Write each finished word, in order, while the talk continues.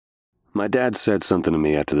My dad said something to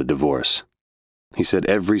me after the divorce. He said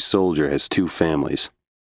every soldier has two families,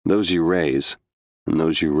 those you raise and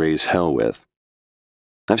those you raise hell with.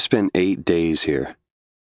 I've spent 8 days here.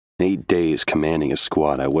 8 days commanding a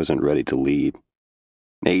squad I wasn't ready to lead.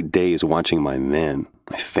 8 days watching my men,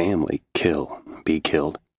 my family, be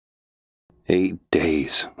killed. 8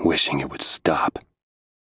 days wishing it would stop.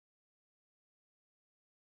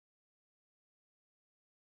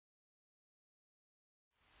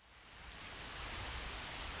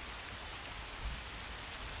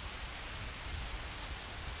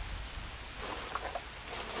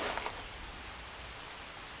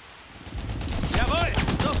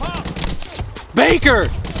 Baker!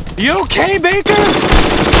 You okay, Baker? Get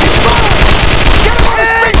him on the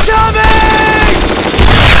street! Coming!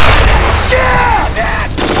 Shit!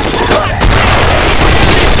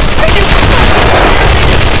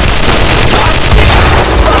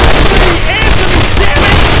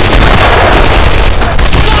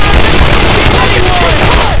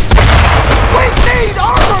 We need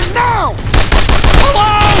armor now!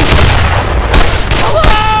 Hello?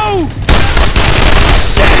 Hello?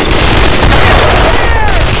 Shit!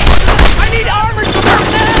 I need armor support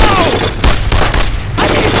now! I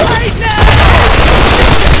need right now!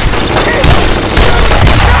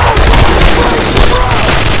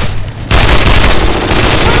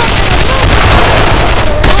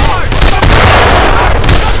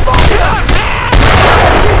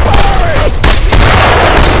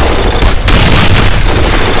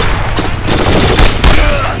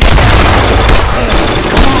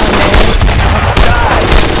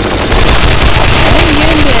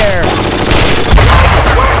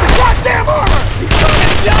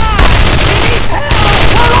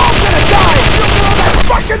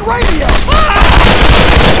 Radio!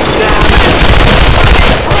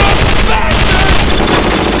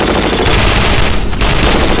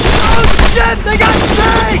 Oh shit! They got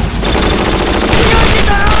tanks! We gotta get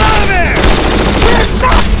the hell out of here! We're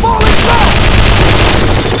not falling back!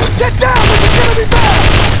 Get down! This is gonna be bad!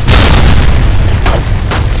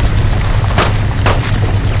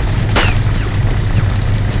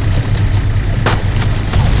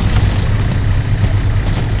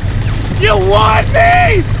 You want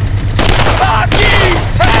me? Fucking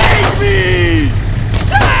take me!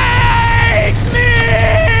 Take me!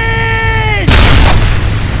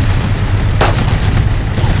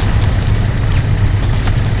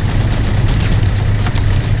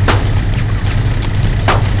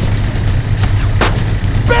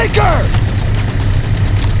 Baker!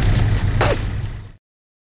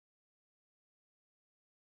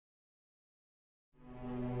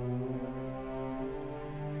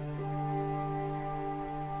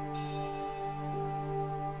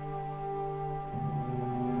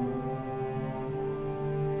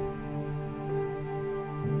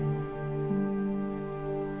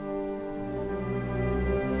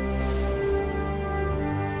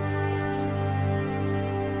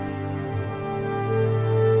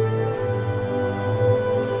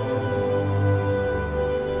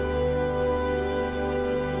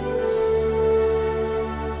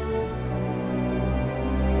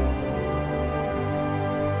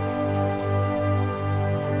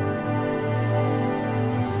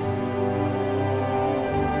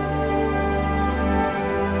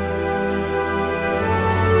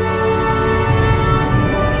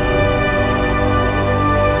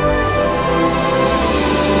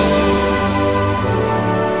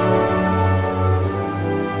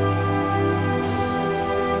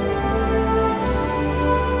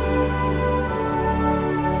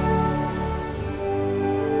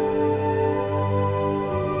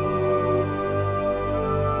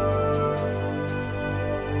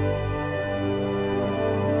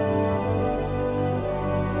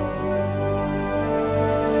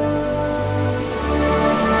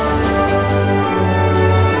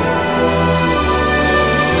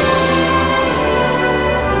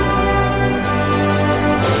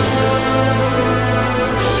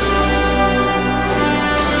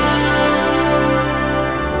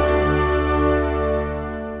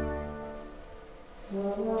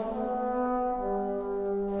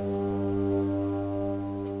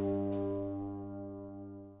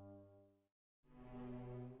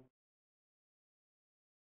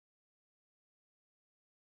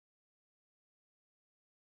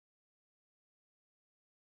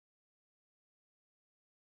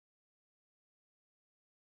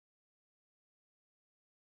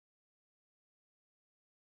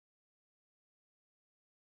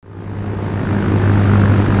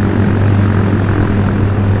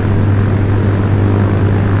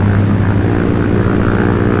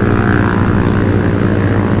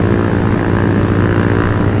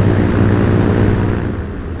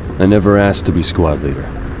 I never asked to be squad leader,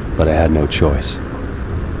 but I had no choice.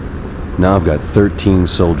 Now I've got 13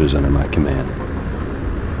 soldiers under my command.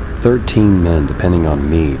 13 men depending on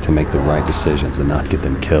me to make the right decisions and not get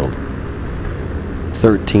them killed.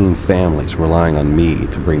 13 families relying on me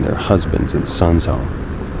to bring their husbands and sons home.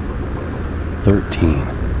 13.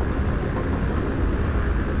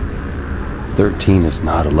 13 is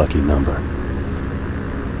not a lucky number.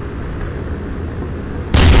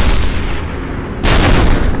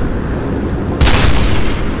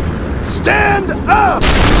 Stand up!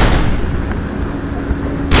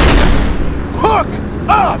 Hook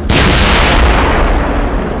up!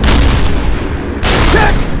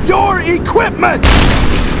 Check your equipment!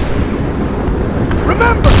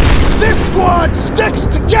 Remember, this squad sticks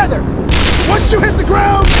together! Once you hit the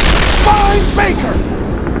ground, find Baker!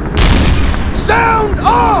 Sound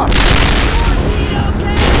off! 14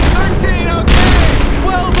 okay! 13 okay!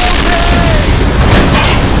 12 okay!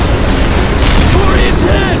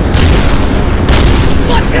 10!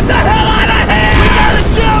 Let's get the hell out of here! We gotta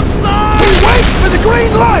jump, son! We wait for the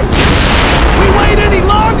green light! We wait any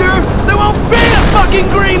longer, there won't be a fucking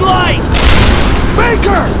green light!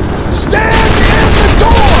 Baker! Stand in the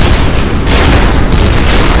door!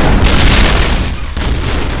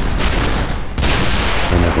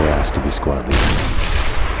 I never asked to be squad leader.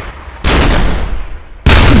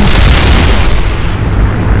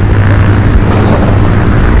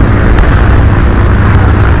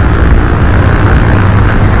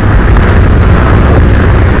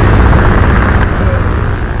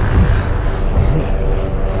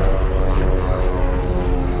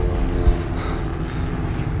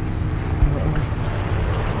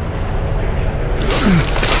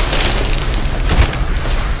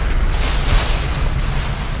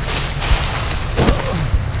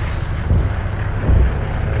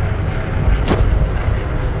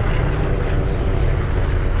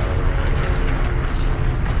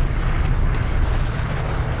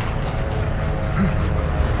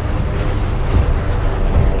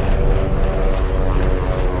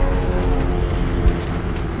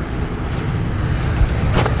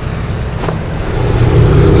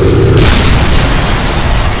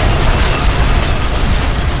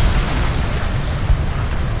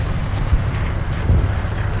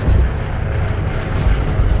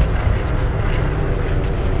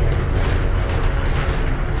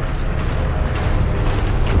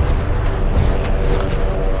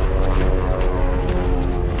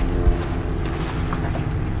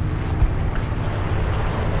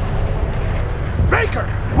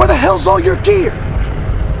 Where the hell's all your gear?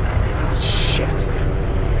 Oh, shit.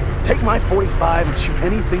 Take my .45 and shoot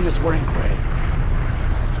anything that's wearing gray.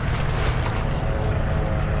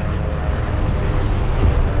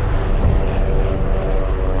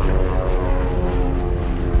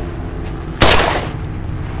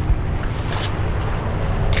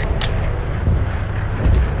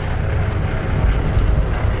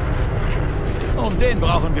 Um den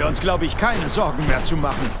brauchen wir uns, glaube ich, keine Sorgen mehr zu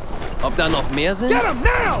machen. Ob da noch mehr sind? Get him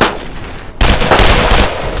now!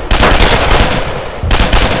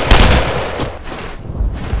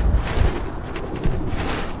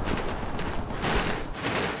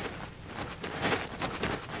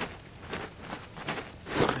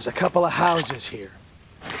 There's a couple of houses here.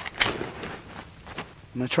 I'm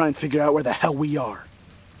gonna try and figure out where the hell we are.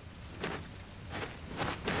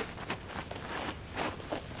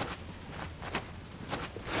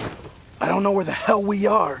 I don't know where the hell we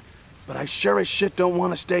are, but I sure as shit don't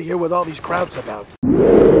want to stay here with all these crowds about.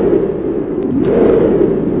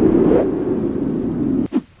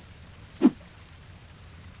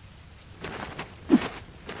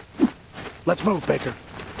 Let's move, Baker.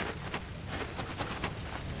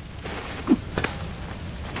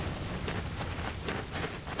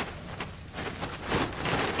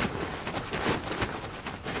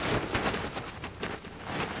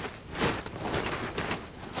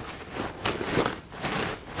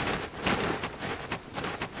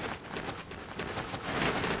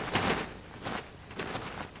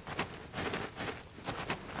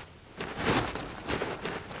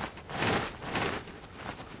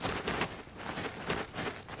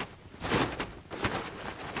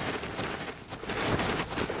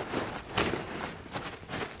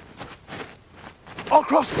 I'll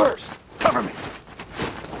cross first. Cover me.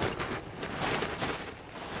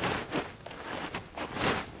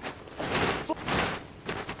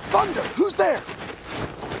 Thunder! Who's there?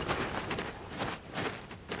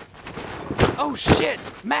 Oh shit!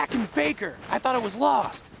 Mac and Baker! I thought it was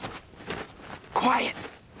lost. Quiet!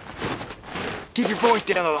 Keep your voice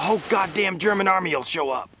down or the whole goddamn German army will show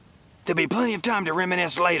up. There'll be plenty of time to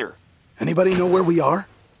reminisce later. Anybody know where we are?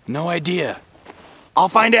 No idea. I'll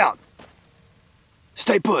find out.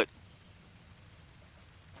 Stay put.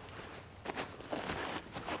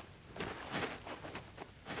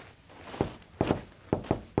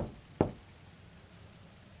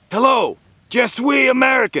 Hello, je suis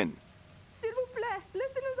American. S'il vous plaît,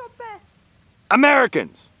 laissez-nous en paix.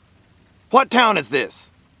 Americans. What town is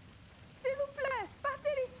this? S'il vous plaît, partez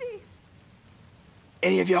d'ici.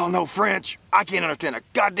 Any of y'all know French? I can't understand a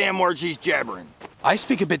goddamn word she's jabbering. I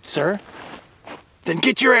speak a bit, sir. Then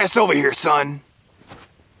get your ass over here, son.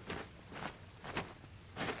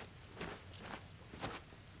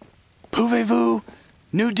 Pouvez-vous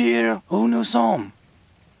nous dire où nous sommes?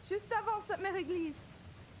 Juste avant cette mère église.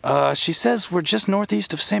 She says we're just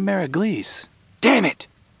northeast of St. Mary Église. Damn it!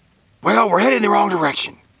 Well, we're heading in the wrong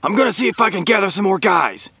direction. I'm gonna see if I can gather some more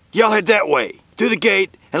guys. Y'all head that way, through the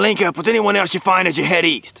gate, and link up with anyone else you find as you head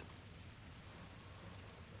east.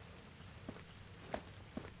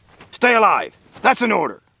 Stay alive. That's an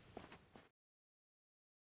order.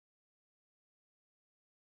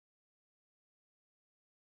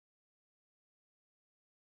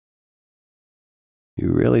 You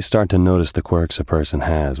really start to notice the quirks a person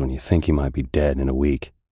has when you think he might be dead in a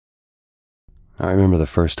week. I remember the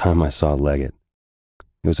first time I saw Leggett.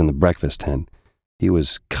 He was in the breakfast tent. He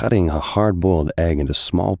was cutting a hard-boiled egg into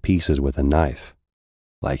small pieces with a knife,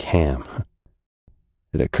 like ham.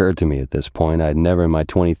 It occurred to me at this point I'd never in my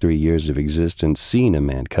 23 years of existence seen a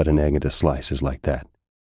man cut an egg into slices like that.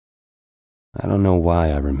 I don't know why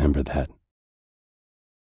I remember that.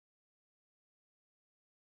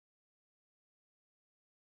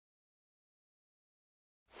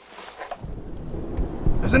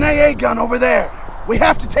 There's an AA gun over there. We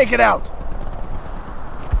have to take it out.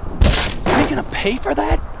 Are you gonna pay for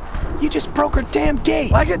that? You just broke her damn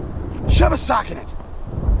gate. Like it? Shove a sock in it.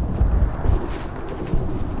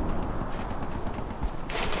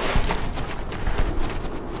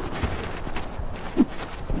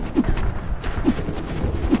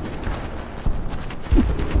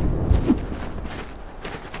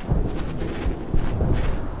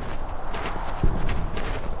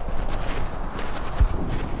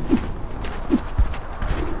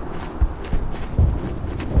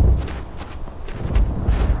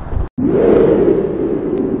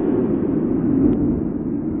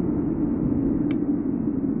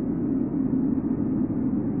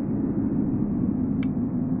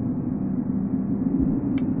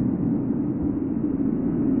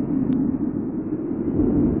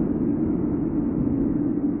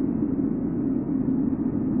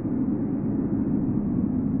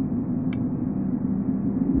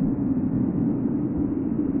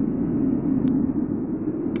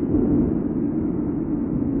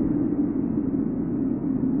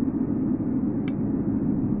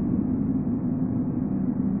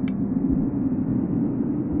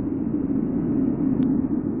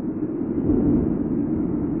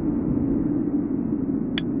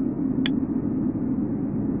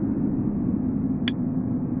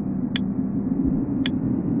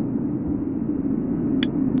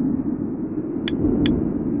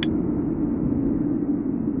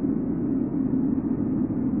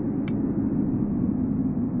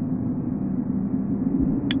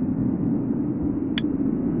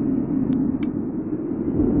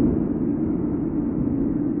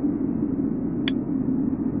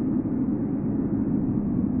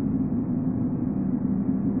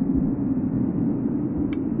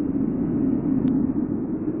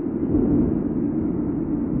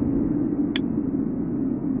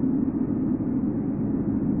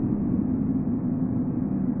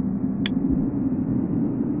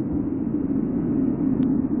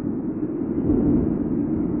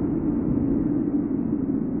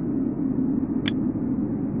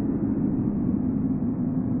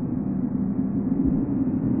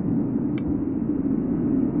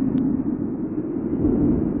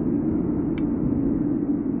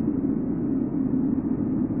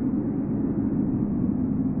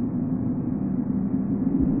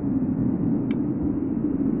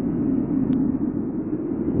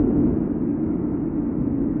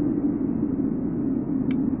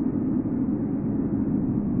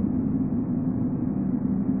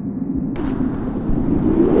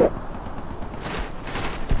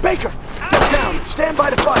 Baker, get down and stand by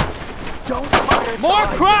to fight. Don't fire. More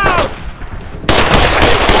crowds!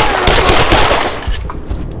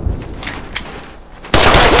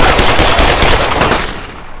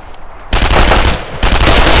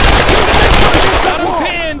 Got him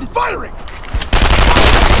pinned! Firing!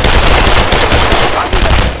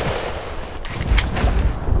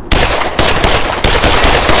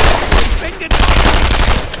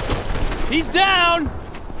 He's down!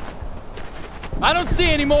 I don't see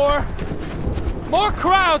any more. More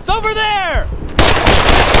Krauts over there!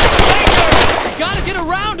 Baker! You gotta get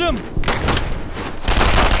around him!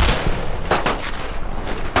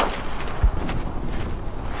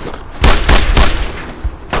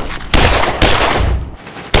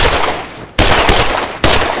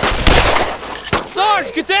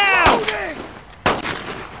 Sarge, get down!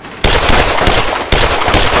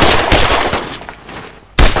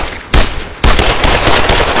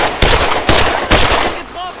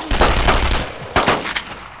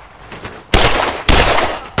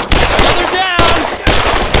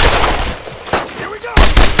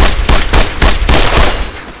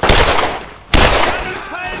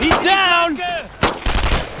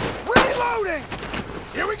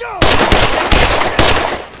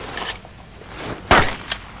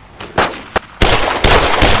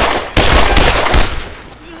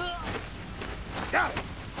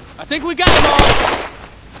 I think we got them all!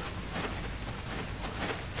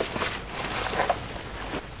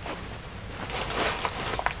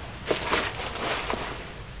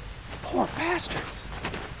 Poor bastards.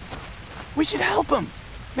 We should help them.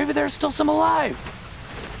 Maybe there's still some alive.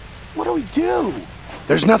 What do we do?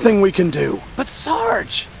 There's nothing we can do. But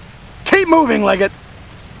Sarge! Keep moving, Leggett!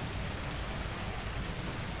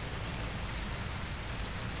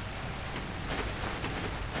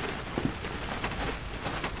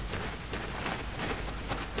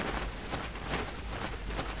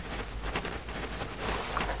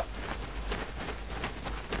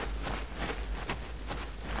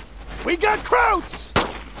 We got Krauts! Oh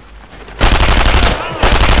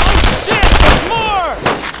shit! There's more!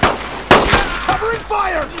 Covering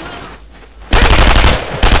fire!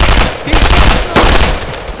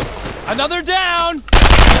 Another down!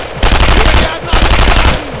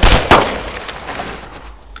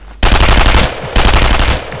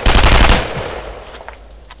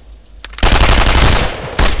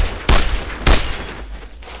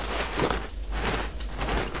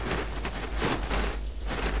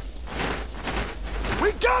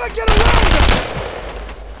 We gotta get around him!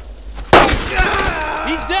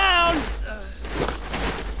 He's down!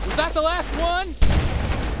 Was that the last one?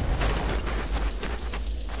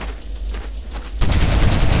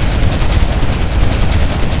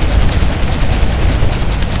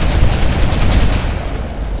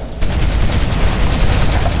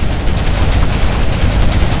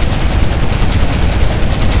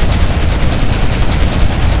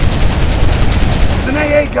 There's an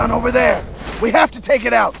AA gun over there. We have to take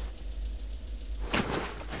it out.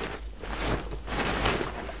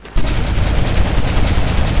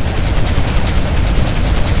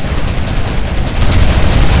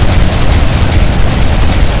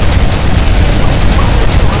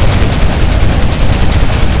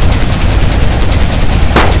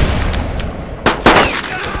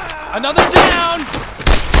 Another down!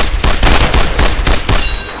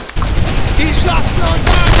 Die schlachten uns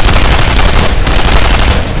an!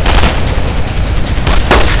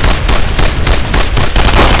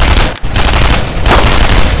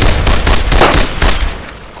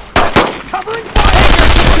 Covering fire!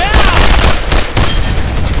 Get down!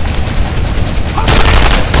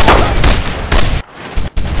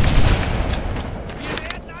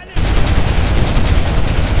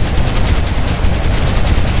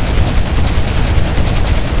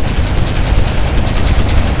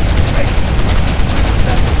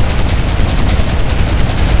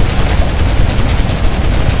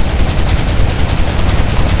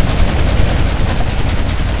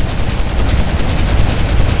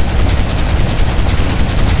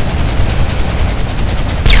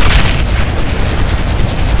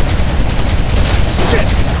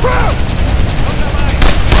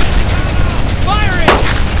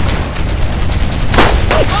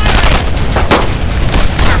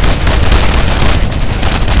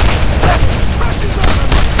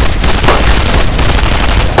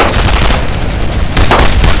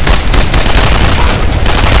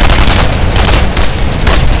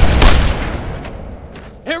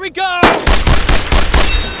 Here we go!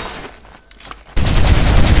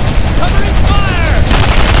 Covering fire!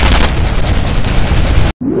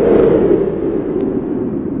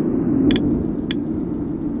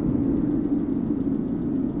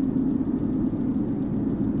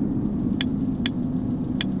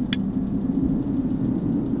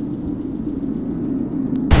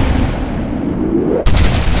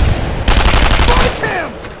 Strike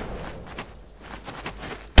him!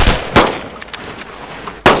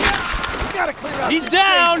 We gotta clear out He's this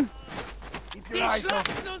down! station. Keep your eyes open.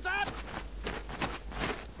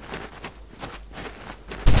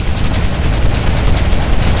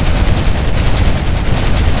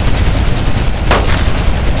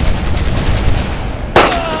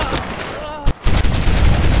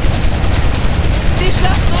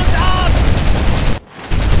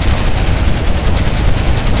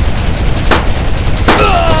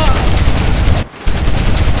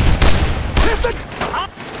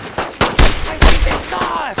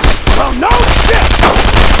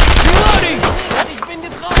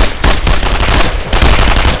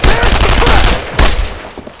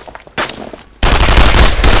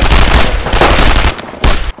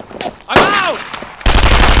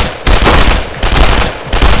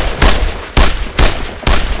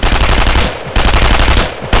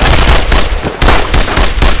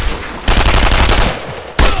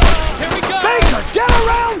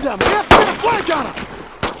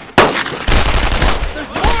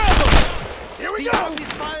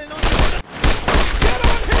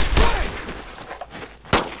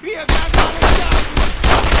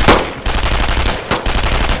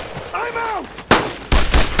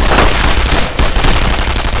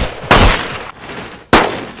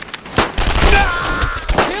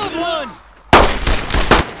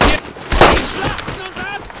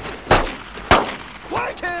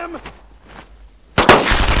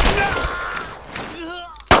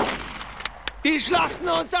 Die schlachten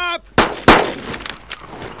uns ab!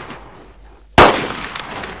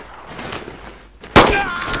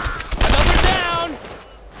 Another down!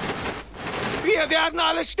 Wir werden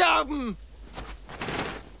alle sterben!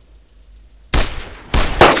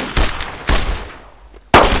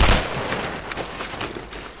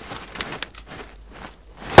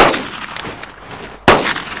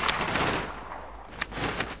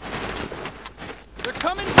 They're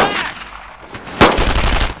coming back!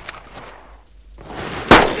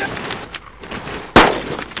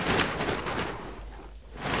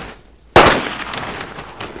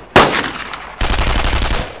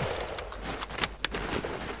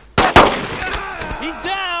 He's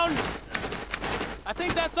down! I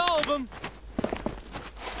think that's all of them.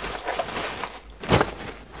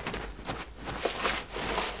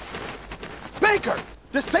 Baker!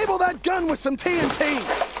 Disable that gun with some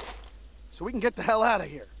TNT! So we can get the hell out of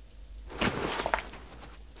here.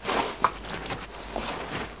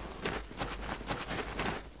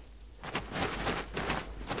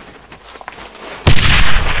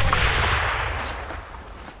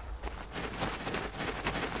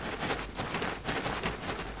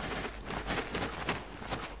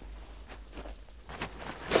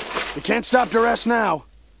 We can't stop Duress now.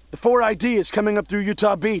 The 4ID is coming up through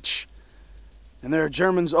Utah Beach. And there are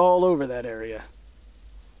Germans all over that area.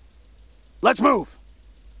 Let's move!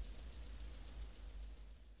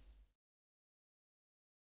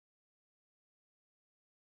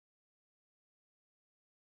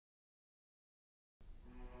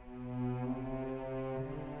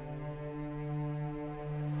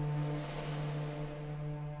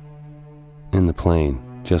 In the plane,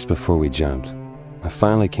 just before we jumped, I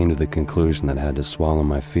finally came to the conclusion that I had to swallow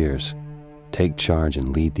my fears, take charge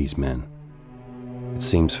and lead these men. It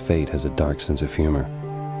seems fate has a dark sense of humor.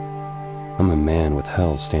 I'm a man with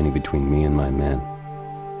hell standing between me and my men.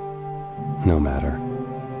 No matter.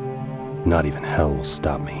 Not even hell will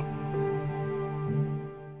stop me.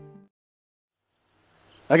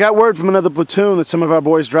 I got word from another platoon that some of our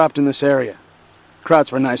boys dropped in this area.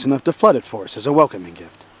 Krauts were nice enough to flood it for us as a welcoming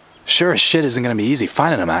gift. Sure as shit isn't gonna be easy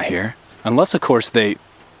finding them out here. Unless, of course, they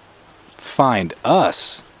find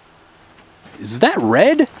us. Is that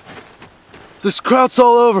Red? There's Krauts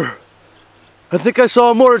all over. I think I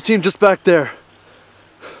saw a mortar team just back there.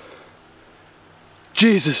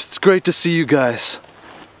 Jesus, it's great to see you guys.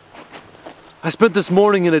 I spent this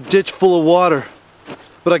morning in a ditch full of water,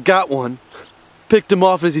 but I got one. Picked him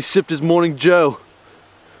off as he sipped his morning joe.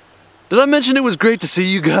 Did I mention it was great to see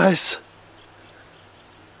you guys?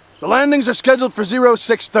 The landings are scheduled for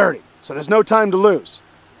 0630, so there's no time to lose.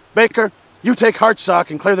 Baker, you take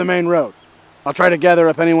Hartsock and clear the main road. I'll try to gather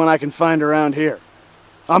up anyone I can find around here.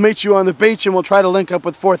 I'll meet you on the beach and we'll try to link up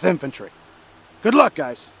with 4th Infantry. Good luck,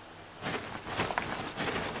 guys.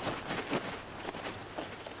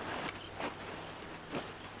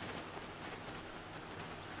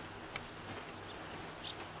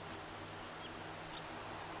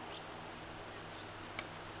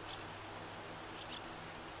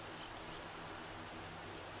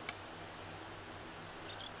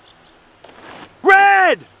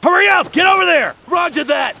 Red! Hurry up! Get over there! Roger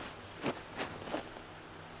that!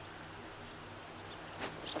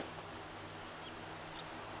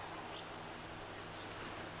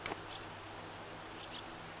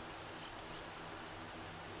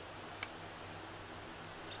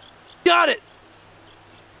 Got it!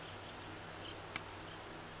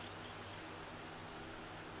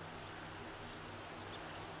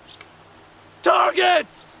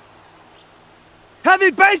 Targets!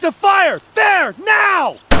 Heavy base of fire! There!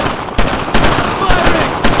 Now!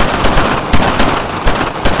 Firing!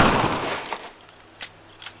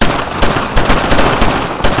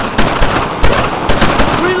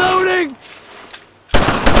 Reloading!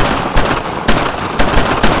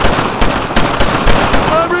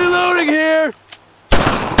 I'm reloading here!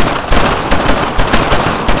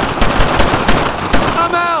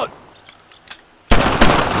 I'm out!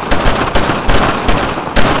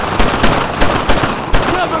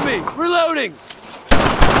 Cover me! Reloading!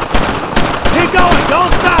 Keep going!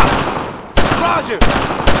 Don't stop! Roger!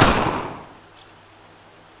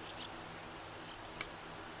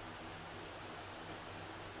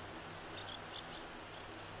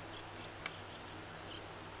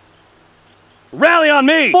 Rally on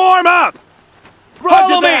me! Form up!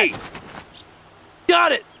 Follow me!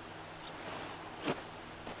 Got it!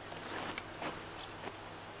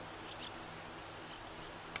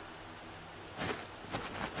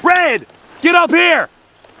 Red! Get up here!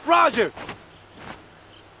 Roger!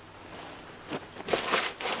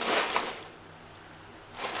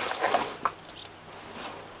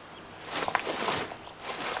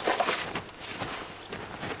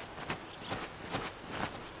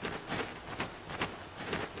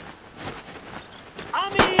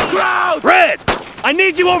 out! Red! I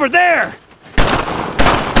need you over there!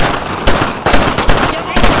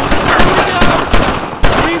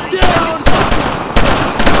 He's down!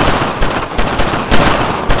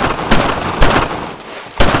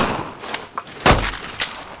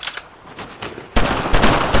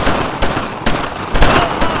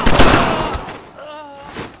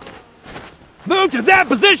 Move to that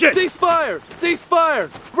position! Cease fire! Cease fire!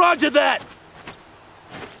 Roger that!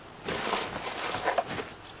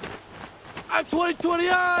 I'm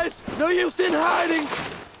 20/20 eyes! No use in hiding!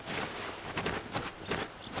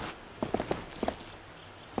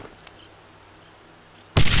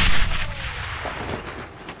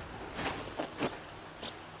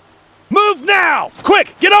 Move now!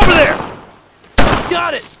 Quick, get over there!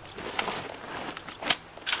 Got it!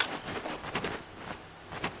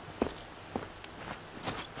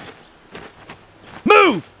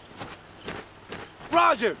 Move!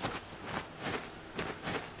 Roger!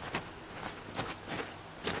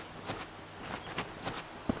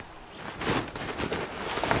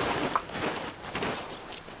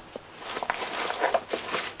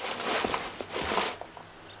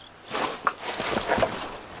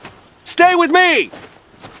 Stay with me!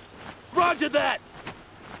 Roger that!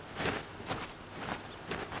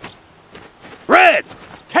 Red!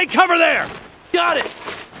 Take cover there! Got it!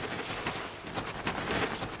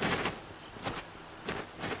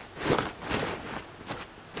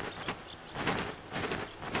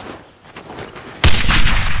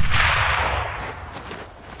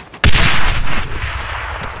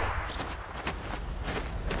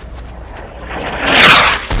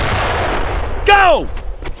 Go!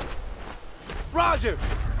 Roger!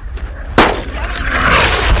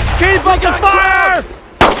 Keep up the fire!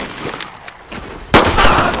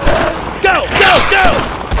 Go, go, go!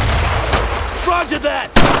 Roger that!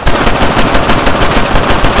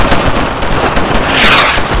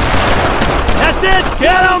 That's it!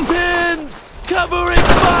 Get him! Pin! Covering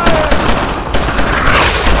fire!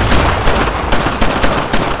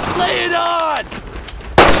 Lay it on!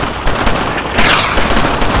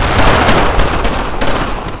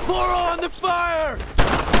 Pour on the fire!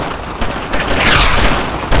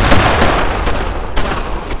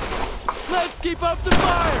 Let's keep up the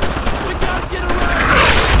fire! We gotta get around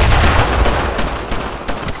it!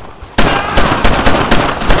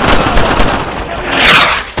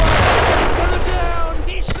 Further down!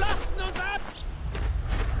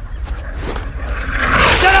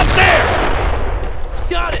 Set up there!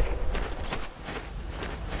 Got it!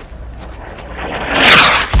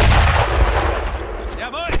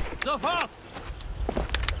 Jawohl, sofort!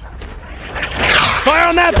 Fire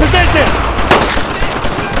on that position!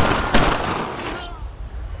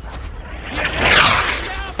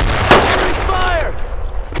 Fire!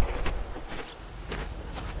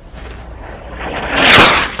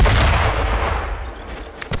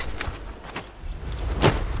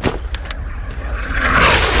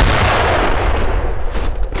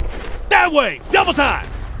 That way! Double time!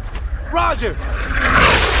 Roger!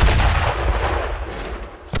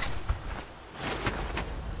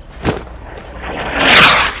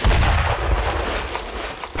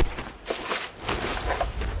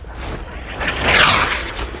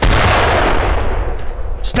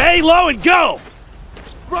 Stay low and go!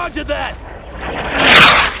 Roger that!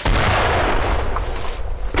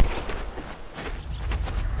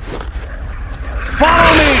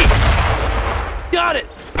 Follow me! Got it!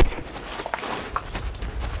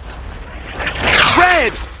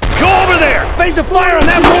 Red! Go over there! Face a fire on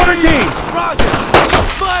that mortar team! Roger!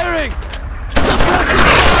 Firing! Suppressing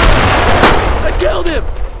fire! I killed him!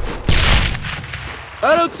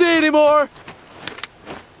 I don't see anymore!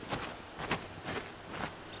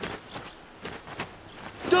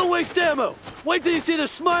 Don't waste ammo! Wait till you see the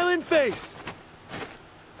smiling face!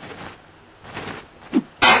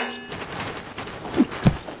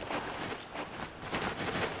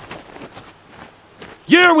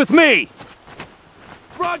 You're with me!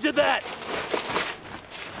 Roger that!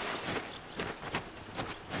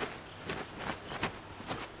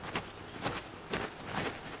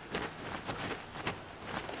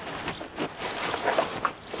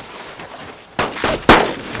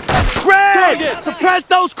 Red! Suppress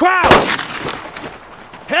those crowds!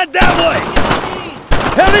 Head that way!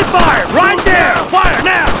 Heavy fire! Right there! Fire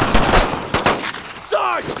now!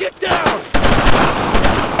 Sarge, get down!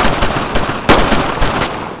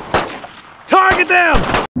 Target them!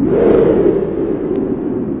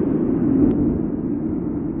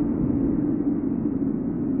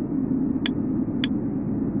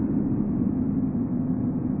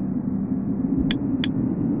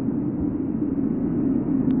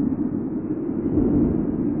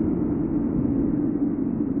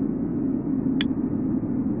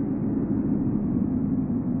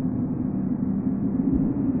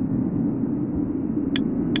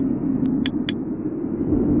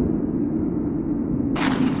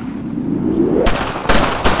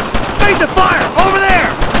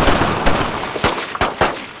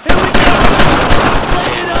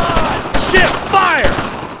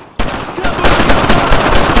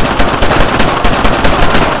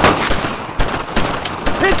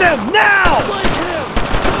 them, now!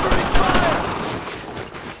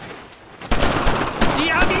 Die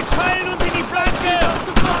Amis fallen uns in die Flanke!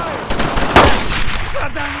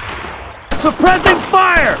 Verdammt! Suppressing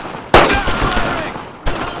fire!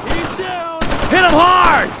 He's down! Hit him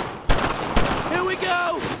hard! Here we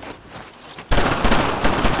go!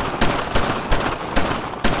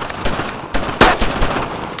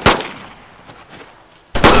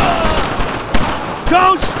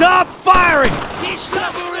 Don't stop firing! Die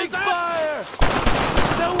Schlagring fire!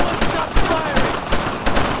 No one stop firing!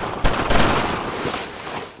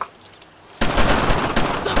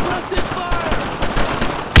 Suppressive fire!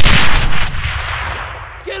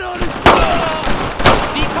 Get on his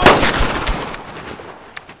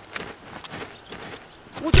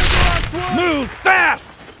Move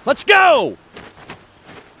fast! Let's go!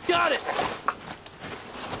 Got it!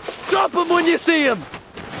 Drop him when you see him!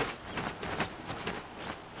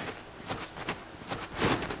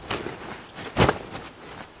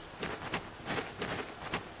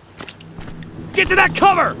 Get to that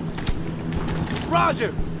cover!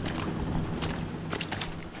 Roger!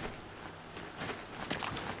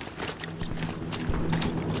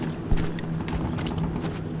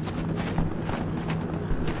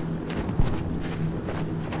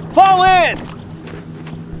 Fall in!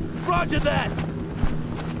 Roger that!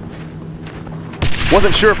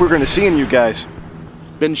 Wasn't sure if we were going to see you guys.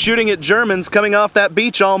 Been shooting at Germans coming off that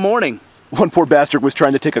beach all morning. One poor bastard was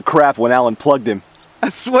trying to take a crap when Alan plugged him. I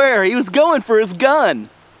swear, he was going for his gun.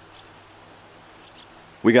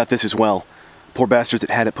 We got this as well. Poor bastards that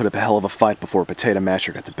had it put up a hell of a fight before a potato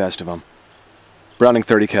masher got the best of them. Browning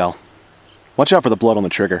 30 cal. Watch out for the blood on the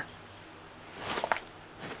trigger.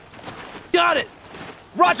 Got it!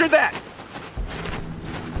 Roger that!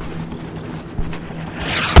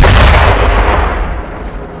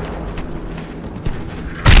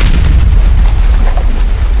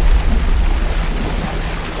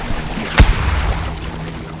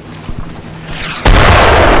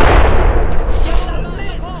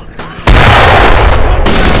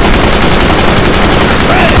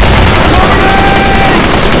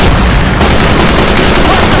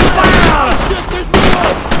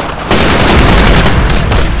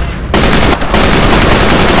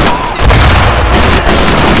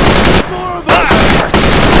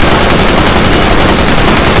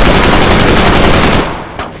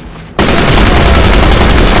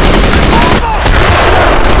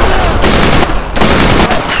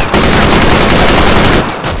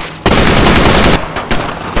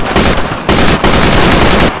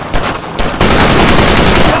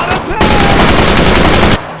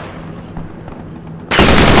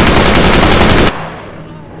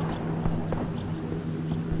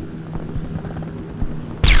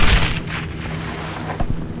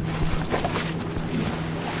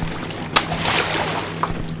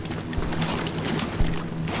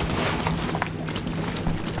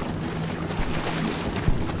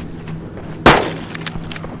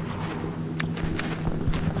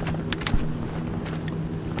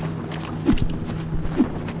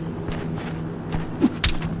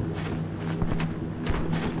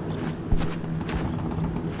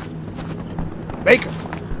 Baker,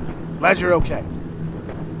 glad you're okay.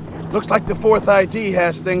 Looks like the 4th ID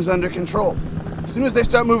has things under control. As soon as they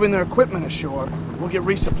start moving their equipment ashore, we'll get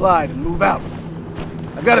resupplied and move out.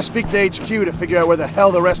 I've got to speak to HQ to figure out where the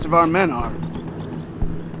hell the rest of our men are.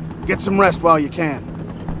 Get some rest while you can.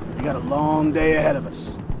 We got a long day ahead of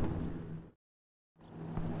us.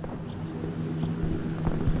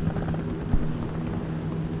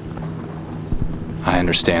 I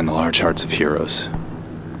understand the large hearts of heroes,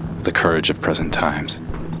 the courage of present times.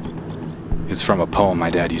 It's from a poem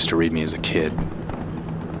my dad used to read me as a kid.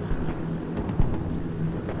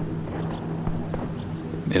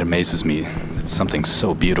 It amazes me that something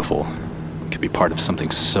so beautiful could be part of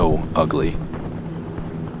something so ugly.